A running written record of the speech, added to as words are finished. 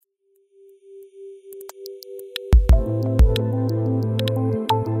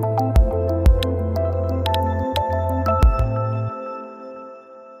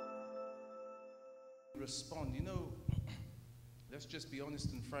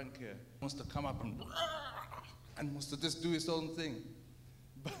Frank here wants to come up and wants to just do his own thing.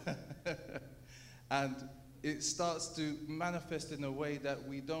 And it starts to manifest in a way that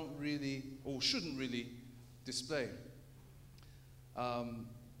we don't really, or shouldn't really, display.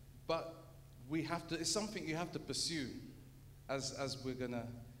 But we have to, it's something you have to pursue as we're going to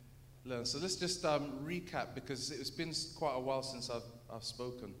learn. So let's just recap, because it's been quite a while since I've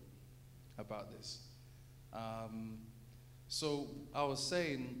spoken about this. So I was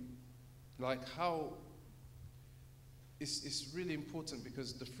saying, like, how it's really important,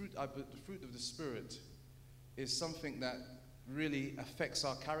 because the fruit of the Spirit is something that really affects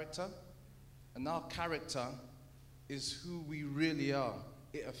our character, and our character is who we really are.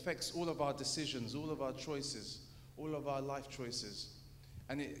 It affects all of our decisions, all of our choices, all of our life choices.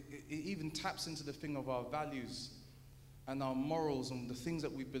 And it even taps into the thing of our values and our morals and the things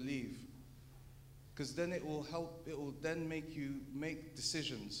that we believe. Because then it will then make you make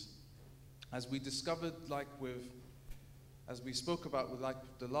decisions. As we discovered, as we spoke about with, like,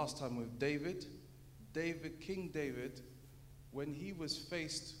 the last time with King David, when he was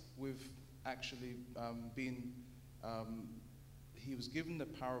faced with actually he was given the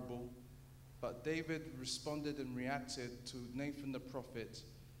parable, but David responded and reacted to Nathan the prophet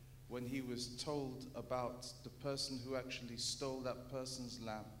when he was told about the person who actually stole that person's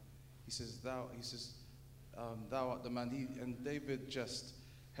lamb. He says, thou art the man. And David just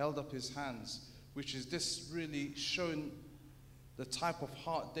held up his hands, which is this really showing the type of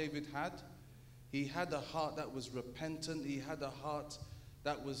heart David had. He had a heart that was repentant. He had a heart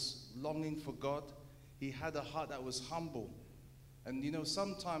that was longing for God. He had a heart that was humble. And you know,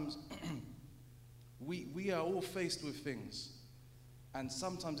 sometimes we are all faced with things. And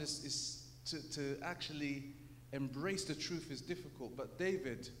sometimes it's to actually embrace the truth is difficult. But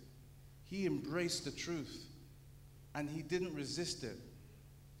David, he embraced the truth, and he didn't resist it.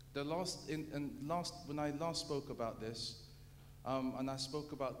 When I last spoke about this, and I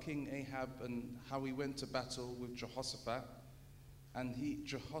spoke about King Ahab and how he went to battle with Jehoshaphat, and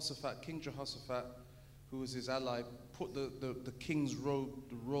King Jehoshaphat, who was his ally, put the king's robe,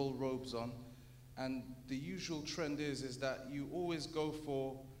 the royal robes on. And the usual trend is that you always go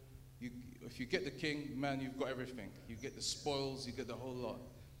for, if you get the king, man, you've got everything. You get the spoils, you get the whole lot.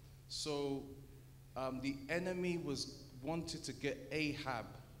 So the enemy wanted to get Ahab,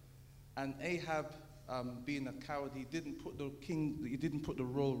 and Ahab, being a coward, he didn't put the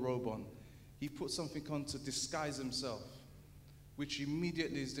royal robe on. He put something on to disguise himself, which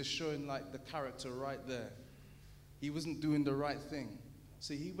immediately is just showing, like, the character right there. He wasn't doing the right thing.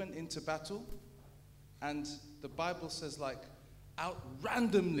 So he went into battle, and the Bible says, like, out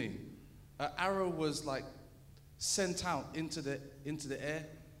randomly, an arrow was, like, sent out into the air,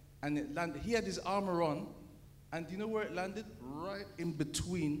 and it landed. He had his armor on, and do you know where it landed? Right in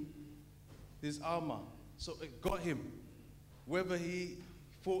between his armor. So it got him, whether he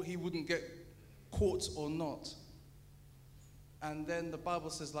thought he wouldn't get caught or not. And then the Bible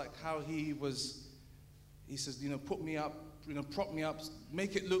says, like, how he says, you know, put me up, you know, prop me up,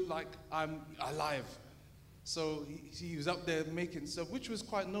 make it look like I'm alive. So he was up there making stuff, which was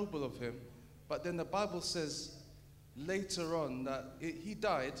quite noble of him. But then the Bible says later on that he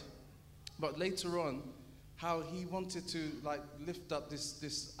died, but later on, how he wanted to, like, lift up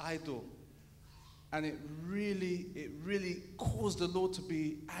this idol. And it really caused the Lord to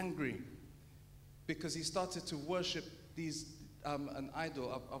be angry, because he started to worship an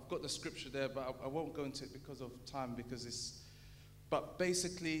idol. I've got the scripture there, but I won't go into it because of time, but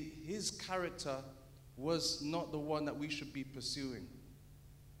basically his character was not the one that we should be pursuing.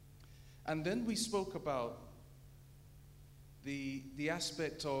 And then we spoke about the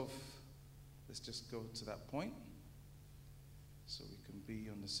aspect of, let's just go to that point so we can be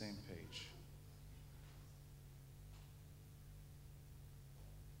on the same page.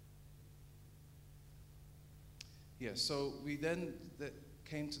 Yeah, so we then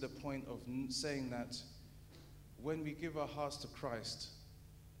came to the point of saying that when we give our hearts to Christ,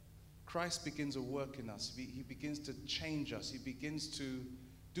 Christ begins a work in us. He begins to change us. He begins to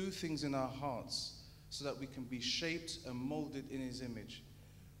do things in our hearts so that we can be shaped and molded in his image.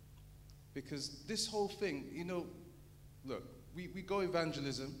 Because this whole thing, you know, look, we go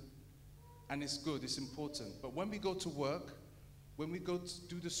evangelism, and it's good, it's important. But when we go to work, when we go to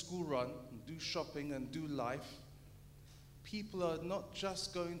do the school run, and do shopping and do life, people are not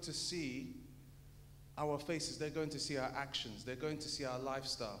just going to see our faces, they're going to see our actions, they're going to see our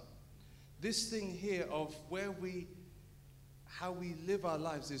lifestyle. This thing here of how we live our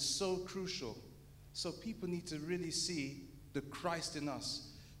lives is so crucial. So people need to really see the Christ in us.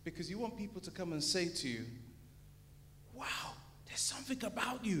 Because you want people to come and say to you, wow, there's There's something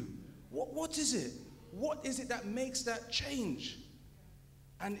about you. What is it? What is it that makes that change?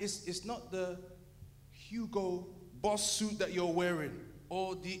 And it's not the Hugo Boss suit that you're wearing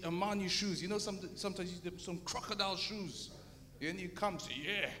or the Armani shoes. You know, sometimes you get some crocodile shoes. And you come to,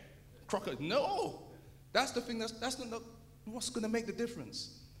 yeah, crocodile. No, that's the thing. That's not what's going to make the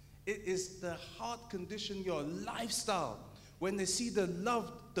difference. It is the heart condition, your lifestyle. When they see the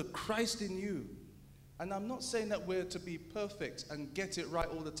love, the Christ in you. And I'm not saying that we're to be perfect and get it right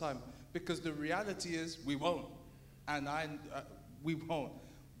all the time, because the reality is we won't. And we won't.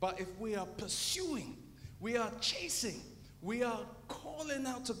 But if we are pursuing, we are chasing, we are calling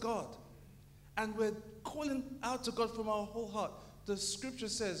out to God, and we're calling out to God from our whole heart. The scripture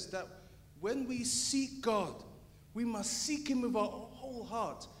says that when we seek God, we must seek him with our whole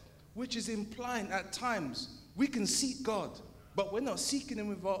heart, which is implying at times we can seek God, but we're not seeking him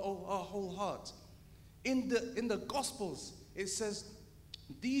with our whole heart. In the Gospels, it says,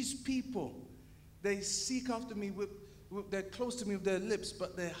 these people, they seek after me they're close to me with their lips,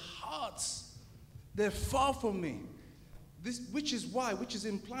 but their hearts, they're far from me. Which is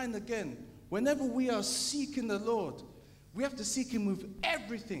implying again, whenever we are seeking the Lord, we have to seek him with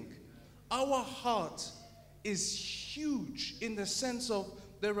everything. Our heart is huge in the sense of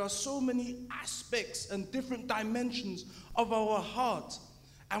there are so many aspects and different dimensions of our heart,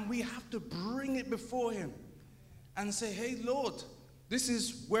 and we have to bring it before him and say, hey, Lord, this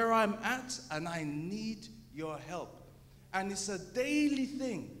is where I'm at, and I need your help. And it's a daily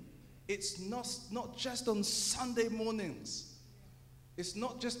thing. It's not just on Sunday mornings. It's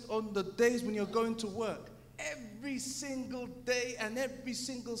not just on the days when you're going to work. Every single day and every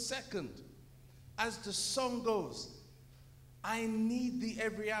single second. As the song goes, I need thee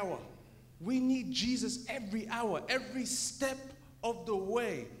every hour. We need Jesus every hour, every step of the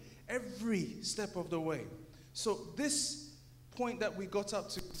way. Every step of the way. So this point that we got up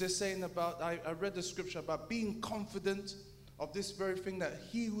to, they're saying about, I read the scripture about being confident of this very thing, that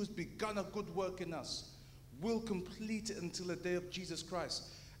he who's begun a good work in us will complete it until the day of Jesus Christ.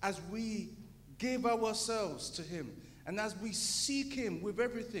 As we give ourselves to him, and as we seek him with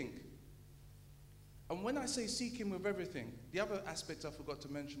everything. And when I say seek him with everything, the other aspect I forgot to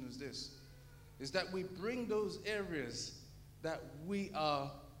mention is this, is that we bring those areas that we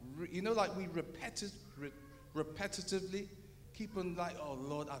are, like we repetitively keep on like, oh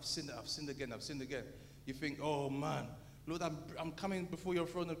Lord, I've sinned again. You think, oh man, Lord, I'm coming before your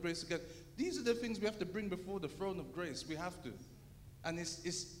throne of grace again. These are the things we have to bring before the throne of grace. We have to. And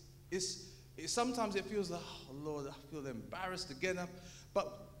sometimes it feels like, oh Lord, I feel embarrassed again.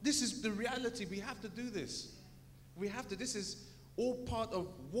 But this is the reality. We have to do this. This is all part of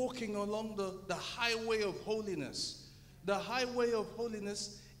walking along the highway of holiness. The highway of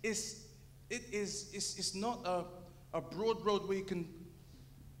holiness is not a broad road where you can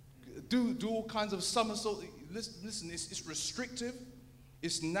do all kinds of somersaults. Listen, it's restrictive,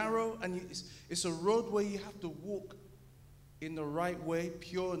 it's narrow, and it's a road where you have to walk in the right way,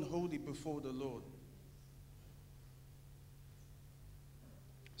 pure and holy before the Lord.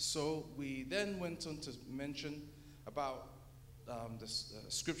 So we then went on to mention about the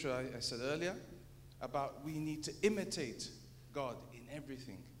scripture I said earlier, about we need to imitate God in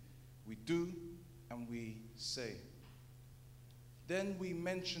everything we do and we say. Then we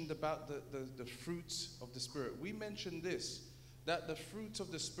mentioned about the fruits of the Spirit. We mentioned this, that the fruit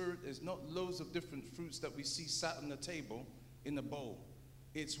of the Spirit is not loads of different fruits that we see sat on the table in a bowl.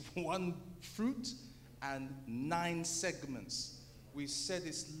 It's one fruit and 9 segments. We said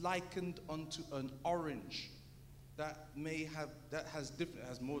it's likened unto an orange that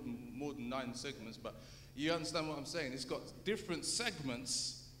has more than 9 segments, but you understand what I'm saying? It's got different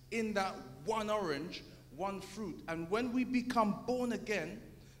segments in that one orange, one fruit. And when we become born again,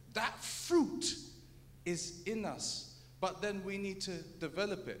 that fruit is in us. But then we need to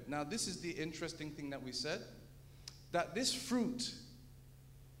develop it. Now, this is the interesting thing that we said, that this fruit,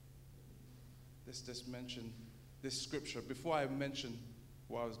 let's just mention this scripture before I mention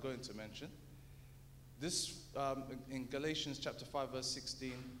what I was going to mention. This, in Galatians chapter 5, verse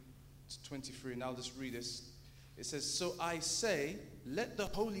 16 to 23, and I'll just read this. It says, so I say, let the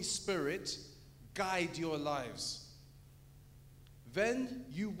Holy Spirit guide your lives. Then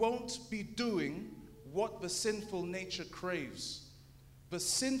you won't be doing what the sinful nature craves. The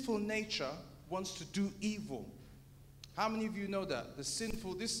sinful nature wants to do evil. How many of you know that? This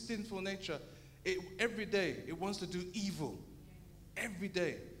sinful nature, every day, it wants to do evil. Every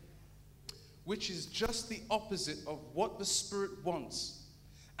day. Which is just the opposite of what the Spirit wants.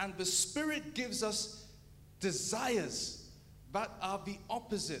 And the Spirit gives us desires that are the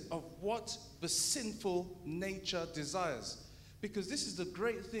opposite of what the sinful nature desires. Because this is the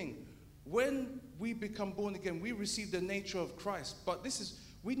great thing. When we become born again, we receive the nature of Christ. But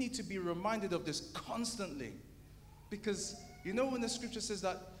we need to be reminded of this constantly. Because, you know, when the scripture says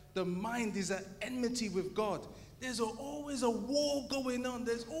that the mind is at enmity with God, there's always a war going on.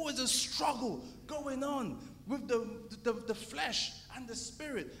 There's always a struggle going on with the flesh and the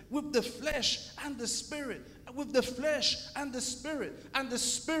spirit, with the flesh and the spirit, with the flesh and the spirit. And the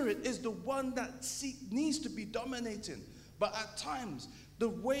spirit is the one that needs to be dominating. But at times, the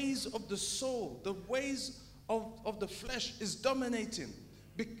ways of the soul, the ways of the flesh is dominating.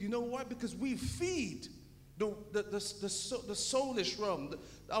 You know why? Because we feed the soulish realm,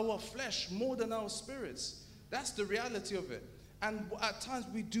 our flesh, more than our spirits. That's the reality of it. And at times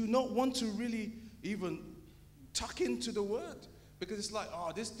we do not want to really even tuck into the word, because it's like,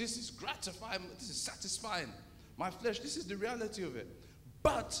 oh, this is gratifying, this is satisfying my flesh. This is the reality of it.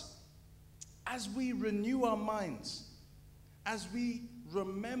 But as we renew our minds, as we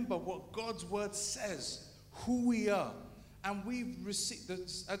remember what God's word says, who we are, and we've received,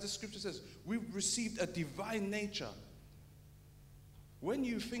 as the scripture says, we've received a divine nature. When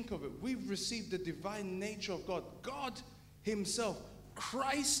you think of it, we've received the divine nature of God. God himself,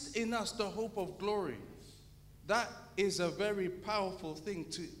 Christ in us, the hope of glory. That is a very powerful thing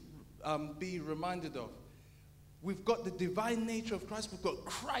to be reminded of. We've got the divine nature of Christ. We've got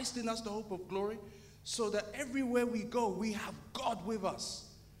Christ in us, the hope of glory, so that everywhere we go, we have God with us.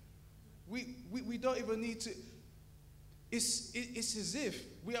 We don't even need to. It's as if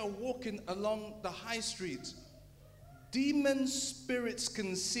we are walking along the high street. Demon spirits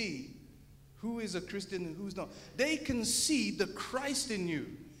can see who is a Christian and who's not. They can see the Christ in you.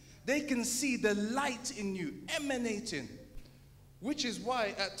 They can see the light in you emanating. Which is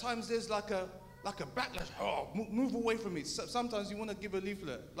why at times there's like a backlash. Oh, move away from me. Sometimes you want to give a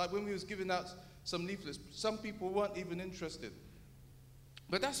leaflet. Like when we was giving out some leaflets, some people weren't even interested.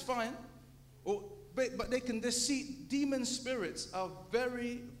 But that's fine. But they can see. Demon spirits are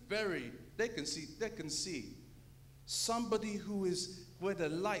very, very, they can see somebody who is where the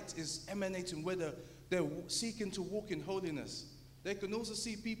light is emanating, where they're seeking to walk in holiness. They can also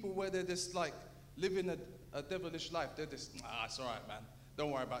see people where they're just like living a devilish life. They're just, it's all right, man.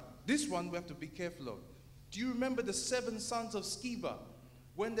 Don't worry about it. This one we have to be careful of. Do you remember the 7 sons of Sceva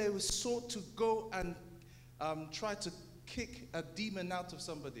when they were sought to go and try to kick a demon out of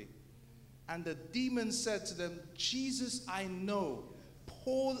somebody? And the demon said to them, Jesus I know,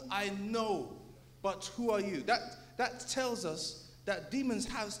 Paul I know, but who are you? That tells us that demon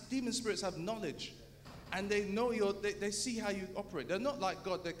spirits have knowledge, and they know they see how you operate. They're not like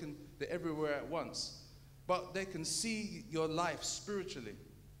God. They're everywhere at once, but they can see your life spiritually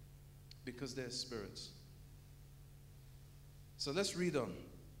because they're spirits. So let's read on.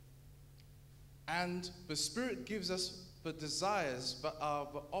 And the Spirit gives us the desires that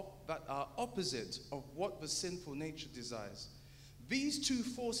are opposite of what the sinful nature desires. These two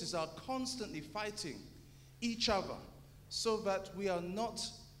forces are constantly fighting each other so that we are not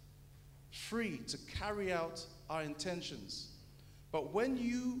free to carry out our intentions. But when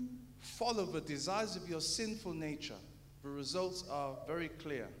you follow the desires of your sinful nature, the results are very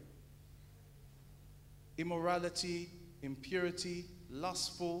clear. Immorality, impurity,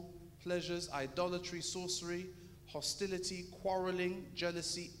 lustful pleasures, idolatry, sorcery, hostility, quarreling,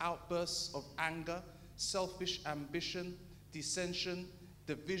 jealousy, outbursts of anger, selfish ambition, dissension,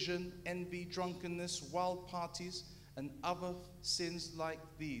 division, envy, drunkenness, wild parties, and other sins like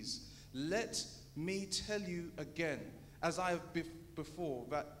these. Let me tell you again, as I have before,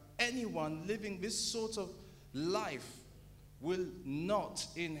 that anyone living this sort of life will not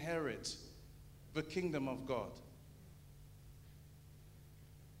inherit the kingdom of God.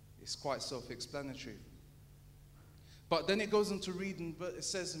 It's quite self-explanatory. But then it goes on to read, it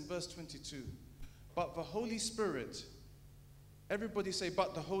says in verse 22, but the Holy Spirit, everybody say,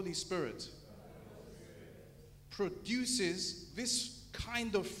 but the Holy Spirit, produces this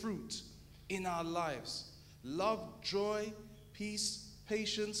kind of fruit in our lives. Love, joy, peace,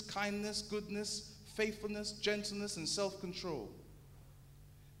 patience, kindness, goodness, faithfulness, gentleness, and self-control.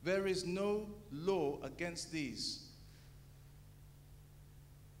 There is no law against these.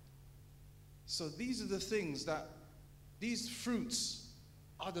 So these are the things these fruits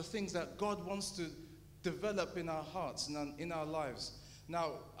are the things that God wants to develop in our hearts and in our lives.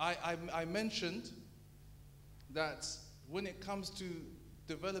 Now, I mentioned that when it comes to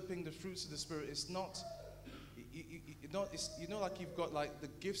developing the fruits of the Spirit, it's not, like you've got like the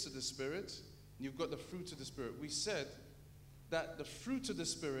gifts of the Spirit, and you've got the fruit of the Spirit. We said that the fruit of the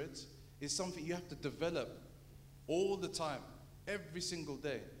Spirit is something you have to develop all the time, every single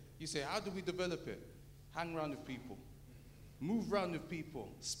day. You say, how do we develop it? Hang around with people. move around with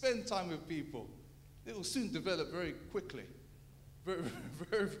people, spend time with people. It will soon develop very quickly, very,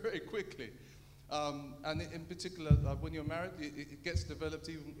 very, very quickly. And in particular, when you're married, it gets developed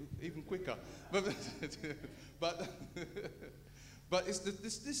even quicker. But it's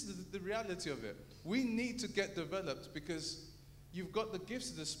this is the reality of it. We need to get developed because you've got the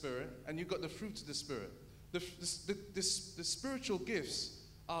gifts of the Spirit and you've got the fruit of the Spirit. The spiritual gifts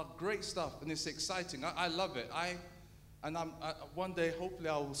are great stuff and it's exciting. I love it. One day, hopefully,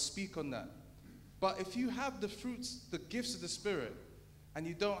 I will speak on that. But if you have the fruits, the gifts of the Spirit, and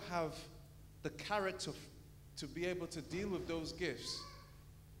you don't have the character to be able to deal with those gifts,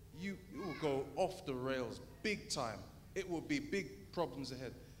 you will go off the rails big time. It will be big problems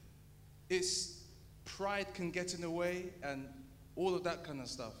ahead. Pride can get in the way and all of that kind of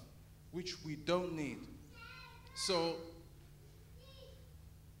stuff, which we don't need. So,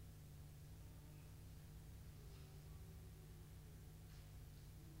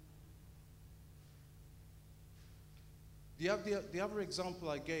 the other example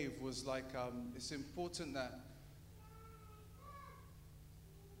I gave was like, it's important that,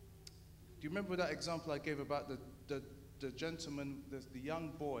 do you remember that example I gave about the gentleman, the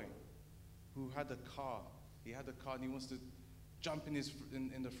young boy who had a car? He had a car and he wants to jump in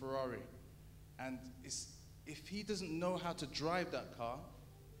the Ferrari. And if he doesn't know how to drive that car,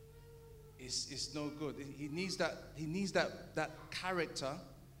 it's no good. He needs that character.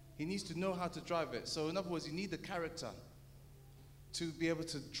 He needs to know how to drive it. So in other words, you need the character to be able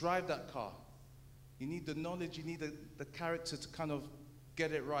to drive that car. You need the knowledge, you need the character to kind of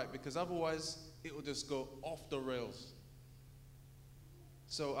get it right, because otherwise it will just go off the rails.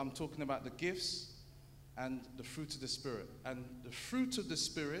 So I'm talking about the gifts and the fruit of the Spirit. And the fruit of the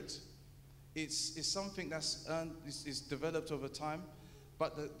Spirit, it's something that's earned, is developed over time,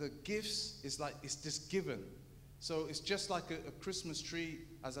 but the gifts it's just given. So it's just like a Christmas tree.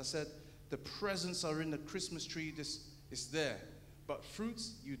 As I said, the presents are in the Christmas tree, it's there. But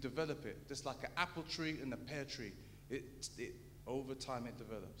fruits, you develop it, just like an apple tree and a pear tree. Over time it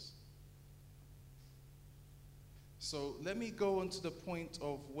develops. So let me go on to the point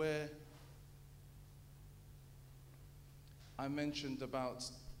of where I mentioned about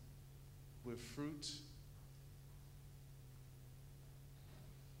with fruit.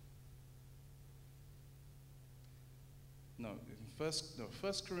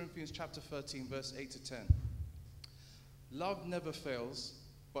 First Corinthians chapter 13, verse 8 to 10. Love never fails,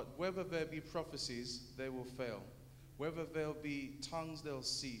 but whether there be prophecies, they will fail. Whether there be tongues, they'll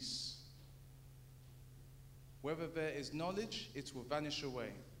cease. Whether there is knowledge, it will vanish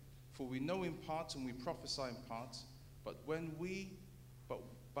away. For we know in part and we prophesy in part, but when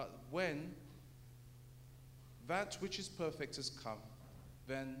that which is perfect has come,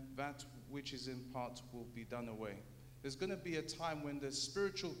 then that which is in part will be done away. There's going to be a time when the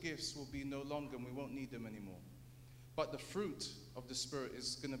spiritual gifts will be no longer and we won't need them anymore. But the fruit of the Spirit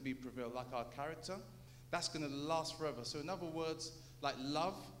is going to be prevailed, like our character. That's going to last forever. So in other words, like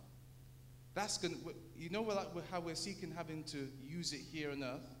love, that's going to, you know, how we're seeking having to use it here on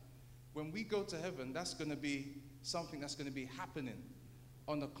earth. When we go to heaven, that's going to be something that's going to be happening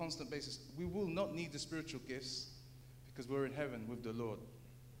on a constant basis. We will not need the spiritual gifts because we're in heaven with the Lord.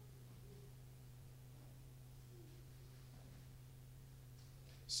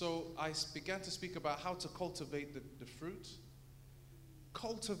 So I began to speak about how to cultivate the fruit.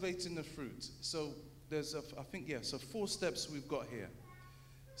 Cultivating the fruit. So there's, so 4 steps we've got here.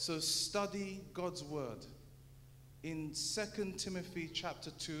 So study God's word. In 2 Timothy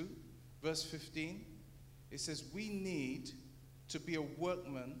chapter 2, verse 15, it says we need to be a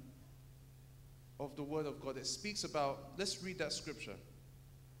workman of the word of God. It speaks about, let's read that scripture.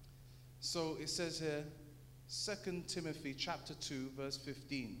 So it says here, 2 Timothy chapter 2, verse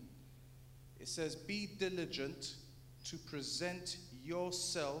 15. It says, be diligent to present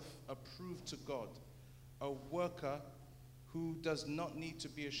yourself approved to God, a worker who does not need to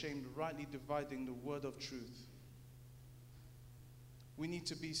be ashamed, rightly dividing the word of truth. We need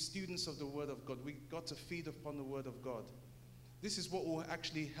to be students of the word of God. We've got to feed upon the word of God. This is what will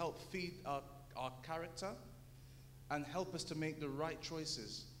actually help feed our character and help us to make the right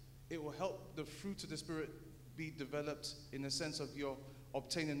choices. It will help the fruit of the Spirit be developed in the sense of your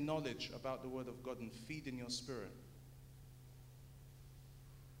obtaining knowledge about the word of God and feeding your spirit.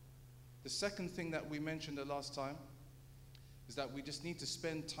 The second thing that we mentioned the last time is that we just need to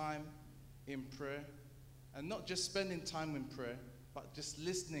spend time in prayer, and not just spending time in prayer, but just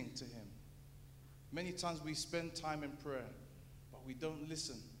listening to him. Many times we spend time in prayer, but we don't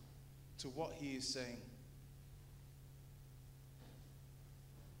listen to what he is saying.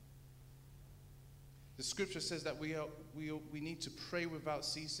 The scripture says that we need to pray without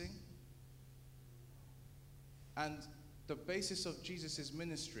ceasing. And the basis of Jesus'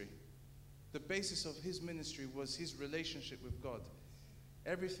 ministry, the basis of his ministry was his relationship with God.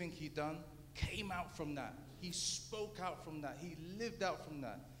 Everything he done came out from that. He spoke out from that. He lived out from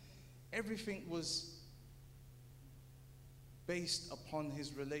that. Everything was based upon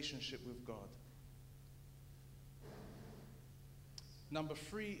his relationship with God. Number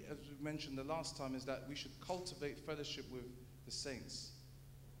 3, as we mentioned the last time, is that we should cultivate fellowship with the saints.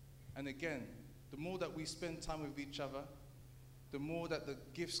 And again, the more that we spend time with each other, the more that the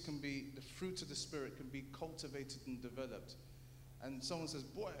gifts can be, the fruit of the Spirit can be cultivated and developed. And someone says,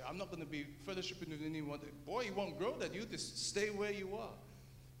 boy, I'm not going to be fellowshipping with anyone. Boy, you won't grow that. You just stay where you are.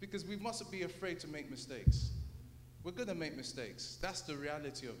 Because we mustn't be afraid to make mistakes. We're going to make mistakes. That's the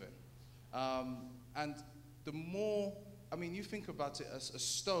reality of it. And the more, I mean, you think about it as a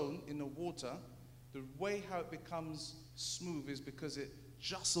stone in the water, the way how it becomes smooth is because it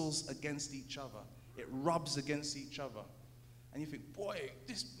jostles against each other. It rubs against each other. And you think, boy,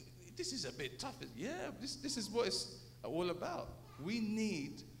 this is a bit tough. Yeah, this is what it's all about. We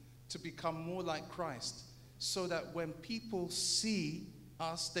need to become more like Christ so that when people see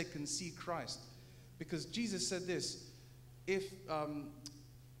us, they can see Christ. Because Jesus said this, if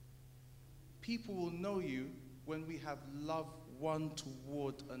people will know you when we have love one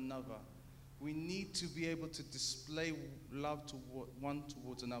toward another. We need to be able to display love one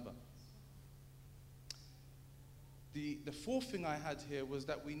towards another. The fourth thing I had here was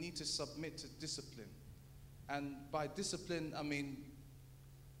that we need to submit to discipline. And by discipline, I mean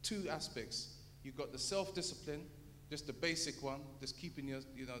 2 aspects. You've got the self-discipline, just the basic one, just keeping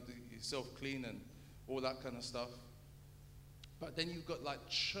yourself clean and all that kind of stuff. But then you've got like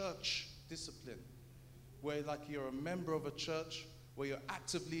church discipline, where like you're a member of a church, where you're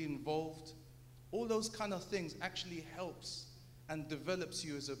actively involved. All those kind of things actually helps and develops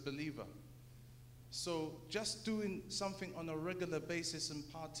you as a believer. So just doing something on a regular basis and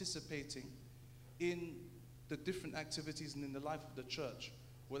participating in the different activities and in the life of the church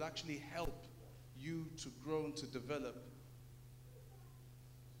will actually help you to grow and to develop.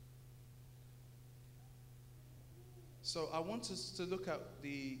 So I want us to look at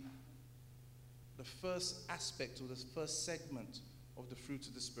the first aspect or the first segment of the fruit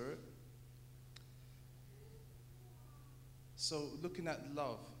of the Spirit. So looking at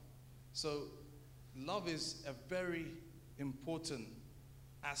love. So love is a very important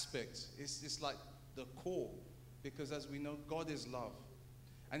aspect. It's like the core, because as we know, God is love.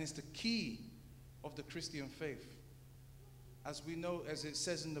 And it's the key of the Christian faith. As we know, as it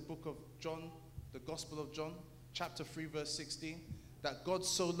says in the book of John, the Gospel of John, chapter 3, verse 16, that God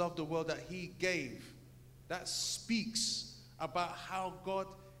so loved the world that he gave. That speaks about how God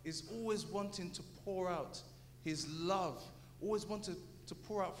is always wanting to pour out his love, always wanting to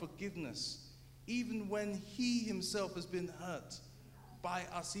pour out forgiveness. Even when he himself has been hurt by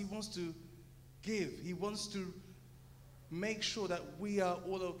us, he wants to give. He wants to make sure that we are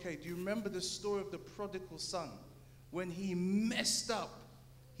all okay. Do you remember the story of the prodigal son? When he messed up,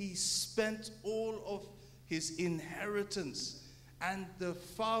 he spent all of his inheritance. And the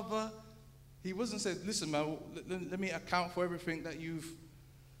father, he wasn't saying, listen, man, let me account for everything that you've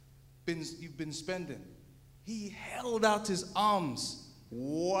been spending. He held out his arms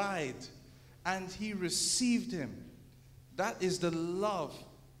wide and he received him. That is the love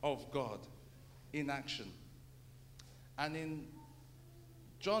of God in action. And in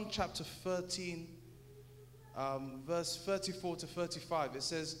John chapter 13, verse 34 to 35, it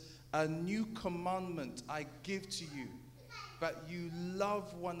says, a new commandment I give to you, that you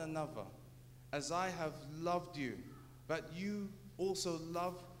love one another as I have loved you, that you also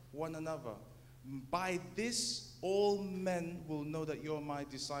love one another. By this all men will know that you're my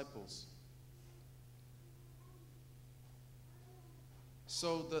disciples.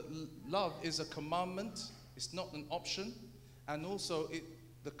 So the love is a commandment, it's not an option, and also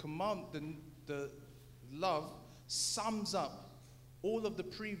the love sums up all of the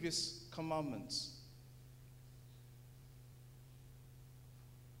previous commandments.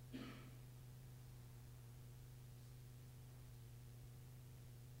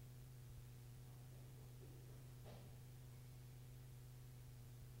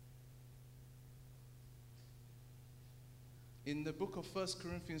 In the book of 1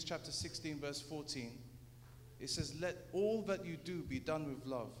 Corinthians chapter 16 verse 14, it says, let all that you do be done with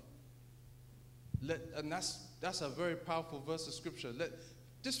love. And that's a very powerful verse of scripture.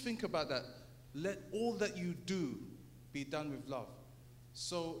 Just think about that. Let all that you do be done with love.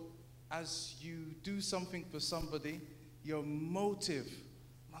 So as you do something for somebody, your motive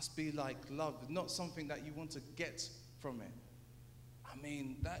must be like love, not something that you want to get from it. I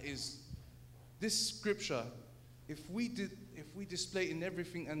mean, that is, this scripture, if we display it in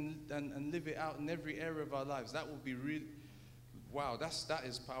everything and live it out in every area of our lives, that would be really, wow, that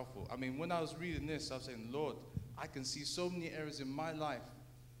is powerful. I mean, when I was reading this, I was saying, Lord, I can see so many areas in my life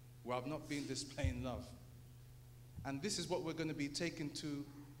where I've not been displaying love. And this is what we're going to be taking to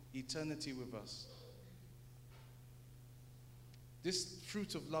eternity with us. This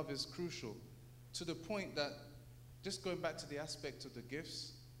fruit of love is crucial to the point that, just going back to the aspect of the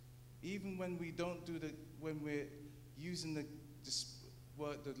gifts, even when we don't do when we're using the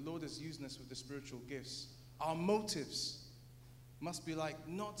Lord is using us with the spiritual gifts, our motives must be like,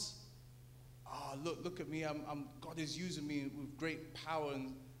 not, look at me, God is using me with great power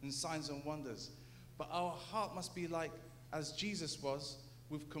and signs and wonders. But our heart must be like, as Jesus was,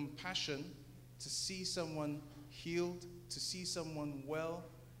 with compassion, to see someone healed, to see someone well,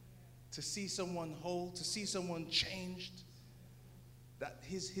 to see someone whole, to see someone changed. That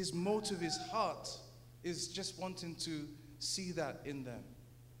his motive, his heart, is just wanting to see that in them.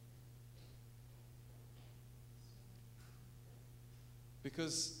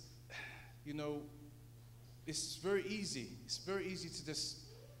 Because, you know, it's very easy. It's very easy to just,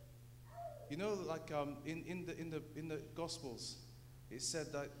 you know, like in the Gospels, it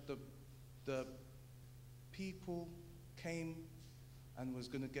said that the people came and was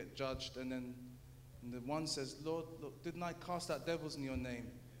going to get judged, and then the one says, Lord, look, didn't I cast out devils in your name?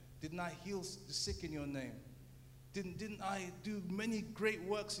 Didn't I heal the sick in your name? Didn't I do many great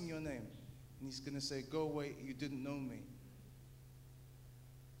works in your name? And he's going to say, go away, you didn't know me.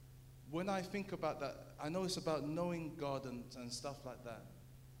 When I think about that, I know it's about knowing God and stuff like that.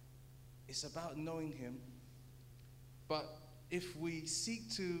 It's about knowing him. But if we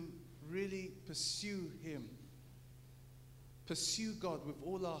seek to really pursue him, pursue God with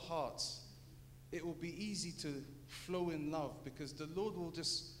all our hearts, it will be easy to flow in love, because the Lord will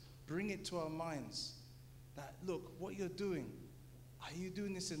just bring it to our minds that, look, what you're doing, are you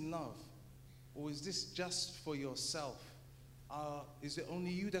doing this in love? Or is this just for yourself? Is it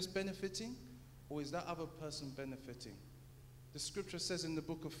only you that's benefiting? Or is that other person benefiting? The scripture says in the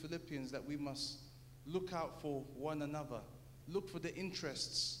book of Philippians that we must look out for one another. Look for the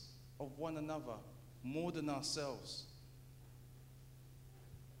interests of one another more than ourselves.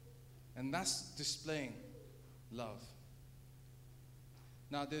 And that's displaying love.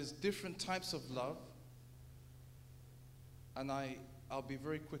 Now, there's different types of love. And I'll be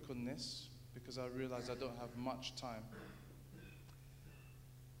very quick on this because I realize I don't have much time.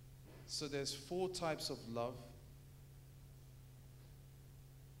 So there's 4 types of love.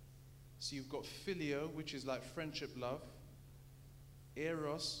 So you've got phileo, which is like friendship love.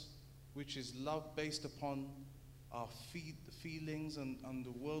 Eros, which is love based upon our feelings and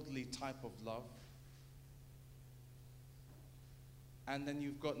the worldly type of love. And then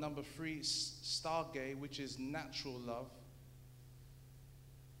you've got number 3, storge, which is natural love.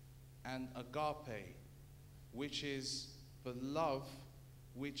 And agape, which is the love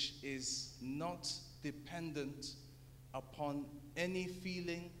which is not dependent upon any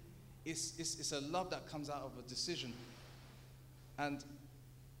feeling. It's a love that comes out of a decision. And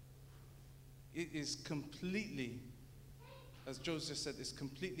it is completely, as Joseph said, it's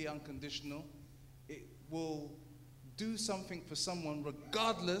completely unconditional. It will do something for someone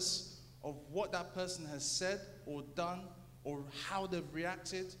regardless of what that person has said or done or how they've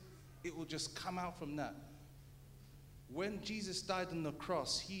reacted. It will just come out from that. When Jesus died on the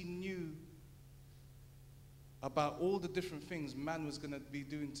cross, he knew about all the different things man was going to be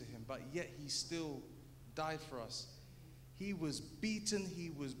doing to him, but yet he still died for us. He was beaten, he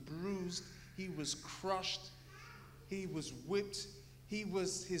was bruised, he was crushed, he was whipped,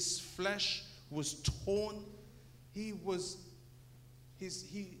 his flesh was torn. The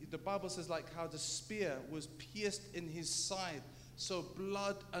Bible says like how the spear was pierced in his side, so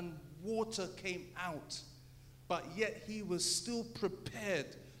blood and water came out. But yet he was still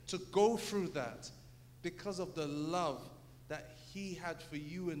prepared to go through that because of the love that he had for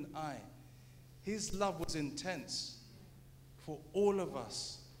you and I. His love was intense for all of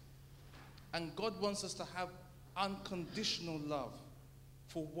us. And God wants us to have unconditional love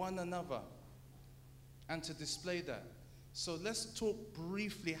for one another and to display that. So let's talk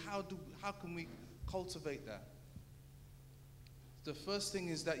briefly, how can we cultivate that? The first thing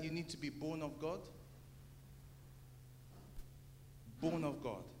is that you need to be born of God. Born of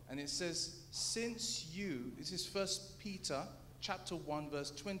God. And it says, since you, this is 1 Peter chapter 1,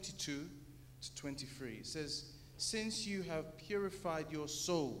 verse 22 to 23. It says, since you have purified your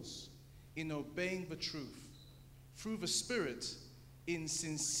souls in obeying the truth through the Spirit in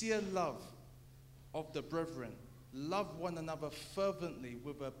sincere love of the brethren. Love one another fervently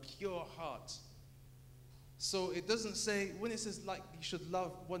with a pure heart. So it doesn't say, when it says like you should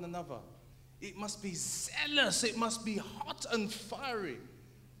love one another, it must be zealous, it must be hot and fiery.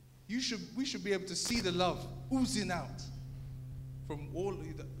 We should be able to see the love oozing out from all,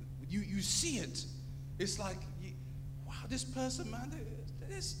 you see it. It's like, wow, this person, man,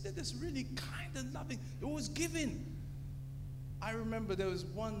 they're just really kind and loving. They're always giving. I remember there was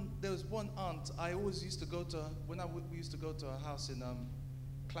one aunt I always used to go to, we used to go to her house in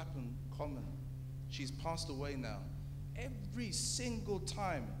Clapham Common. She's passed away now. Every single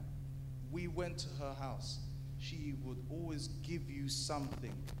time we went to her house, she would always give you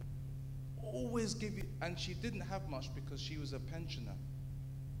something. Always give you, and she didn't have much because she was a pensioner.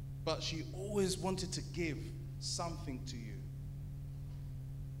 But she always wanted to give something to you.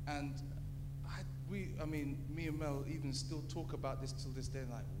 And me and Mel even still talk about this till this day,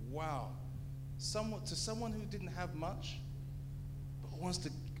 like, wow. To someone who didn't have much, but wants to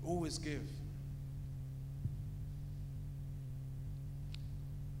always give.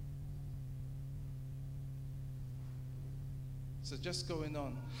 So just going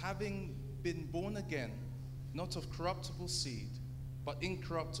on, having been born again, not of corruptible seed, but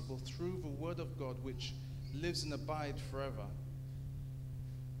incorruptible through the word of God, which lives and abides forever.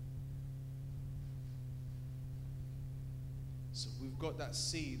 So we've got that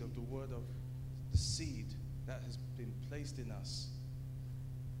seed of the word of the seed that has been placed in us.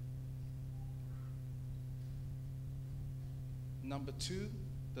 Number 2,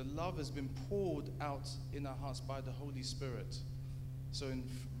 the love has been poured out in our hearts by the Holy Spirit. So in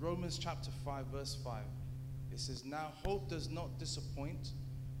Romans chapter 5, verse 5, it says, now hope does not disappoint,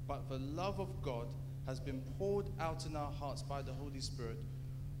 but the love of God has been poured out in our hearts by the Holy Spirit,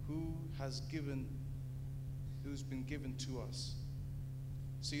 who's been given to us.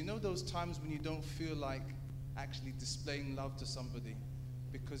 So you know those times when you don't feel like actually displaying love to somebody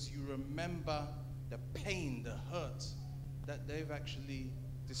because you remember the pain, the hurt that they've actually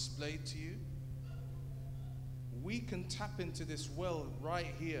displayed to you? We can tap into this well right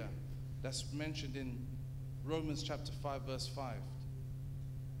here that's mentioned in Romans chapter 5, verse 5.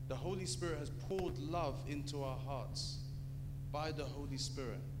 The Holy Spirit has poured love into our hearts by the Holy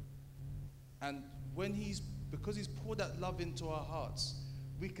Spirit. And because he's poured that love into our hearts,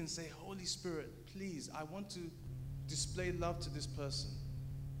 we can say, Holy Spirit, please, I want to display love to this person.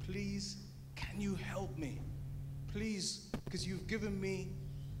 Please, can you help me? Please, because you've given me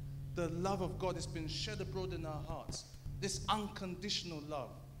the love of God. It's been shed abroad in our hearts. This unconditional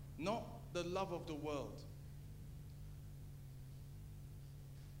love, not the love of the world.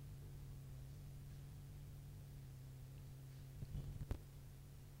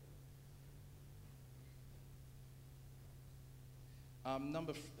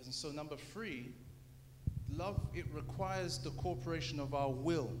 Number 3, love, it requires the cooperation of our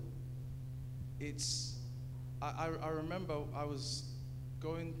will. I remember I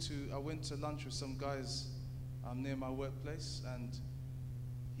went to lunch with some guys near my workplace, and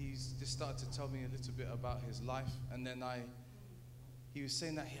he just started to tell me a little bit about his life, and then he was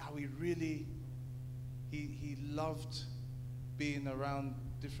saying that how he loved being around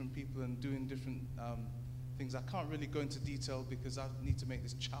different people and doing different things. I can't really go into detail because I need to make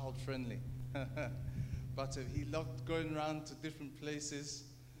this child friendly. But he loved going around to different places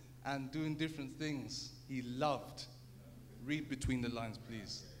and doing different things. He loved. Read between the lines,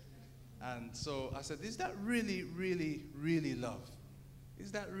 please. And so I said, is that really, really, really love?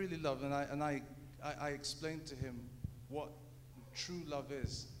 Is that really love? And I explained to him what true love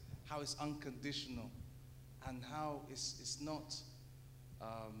is, how it's unconditional, and how it's not,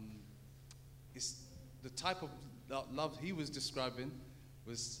 it's the type of love he was describing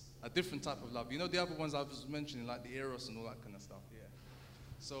was a different type of love. You know the other ones I was mentioning, like the Eros and all that kind of stuff, yeah.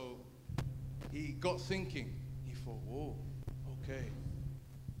 So he got thinking. He thought, whoa, okay.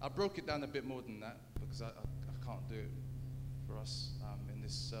 I broke it down a bit more than that because I can't do it for us in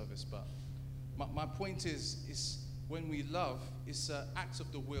this service. But my point is when we love, it's an act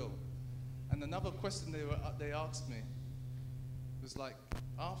of the will. And another question they asked me was like,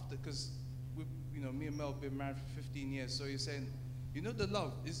 after, because me and Mel have been married for 15 years, so you're saying, the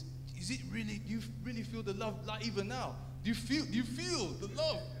love, is it really, do you really feel the love like even now? Do you feel the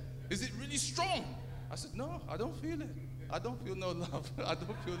love? Is it really strong? I said, no, I don't feel it. I don't feel no love. I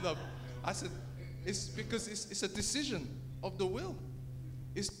don't feel love. I said, it's because it's a decision of the will.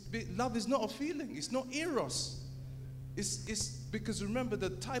 Love is not a feeling. It's not eros. It's because remember the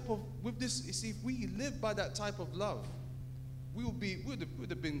type of, with this, you see, if we live by that type of love, would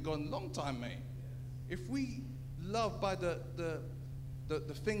have been gone long time, mate. If we love by the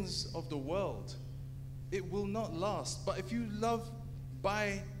the things of the world, it will not last. But if you love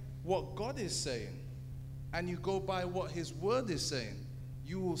by what God is saying, and you go by what his word is saying,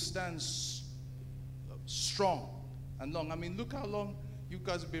 you will stand strong and long. I mean, look how long you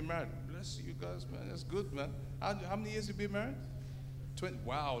guys have been married. Bless you guys, man. That's good, man. How many years have you been married? 20.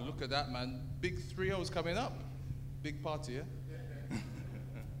 Wow, look at that, man. Big 3-0's coming up. Big party, yeah?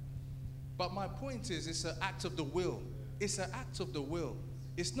 But my point is, it's an act of the will. It's an act of the will.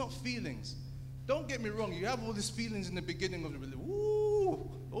 It's not feelings. Don't get me wrong. You have all these feelings in the beginning of the relationship. Ooh,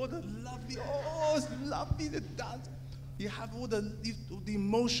 all the lovely, oh, it's lovely, the dance. You have all the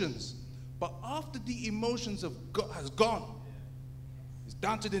emotions. But after the emotions of God has gone, it's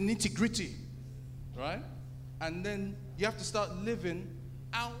down to the nitty-gritty, right? And then you have to start living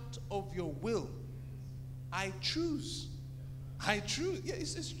out of your will. I choose. I choose. Yeah,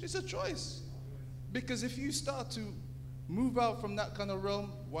 it's a choice. Because if you start to move out from that kind of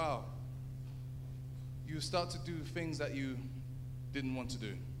realm, wow, you start to do things that you didn't want to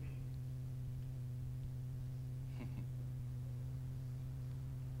do.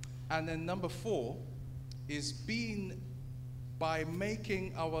 And then number 4 is being by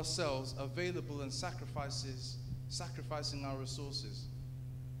making ourselves available and sacrificing our resources.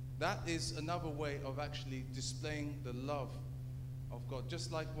 That is another way of actually displaying the love of God.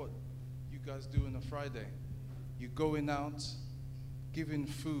 Just like what you guys do on a Friday. You going out, giving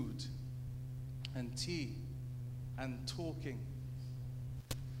food and tea and talking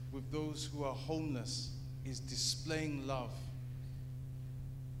with those who are homeless is displaying love,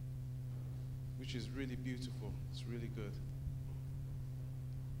 which is really beautiful. It's really good.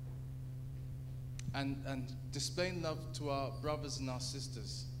 And displaying love to our brothers and our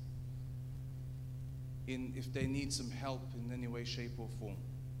sisters if they need some help in any way, shape, or form.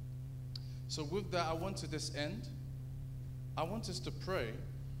 So with that, I want to just end. I want us to pray.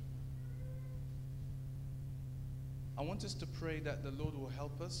 I want us to pray that the Lord will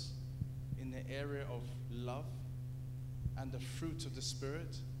help us in the area of love and the fruit of the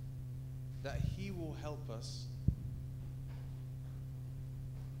Spirit, that he will help us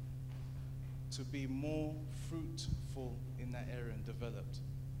to be more fruitful in that area and developed.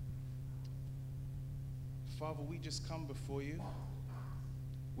 Father, we just come before you.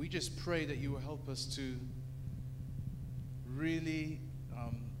 We just pray that you will help us to really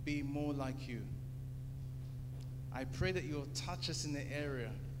be more like you. I pray that you'll touch us in the area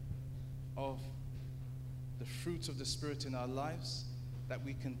of the fruit of the Spirit in our lives, that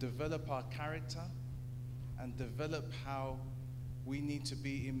we can develop our character and develop how we need to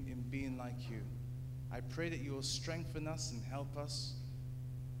be in being like you. I pray that you will strengthen us and help us.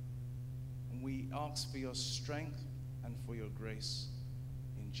 And we ask for your strength and for your grace.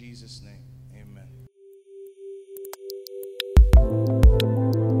 In Jesus' name, amen.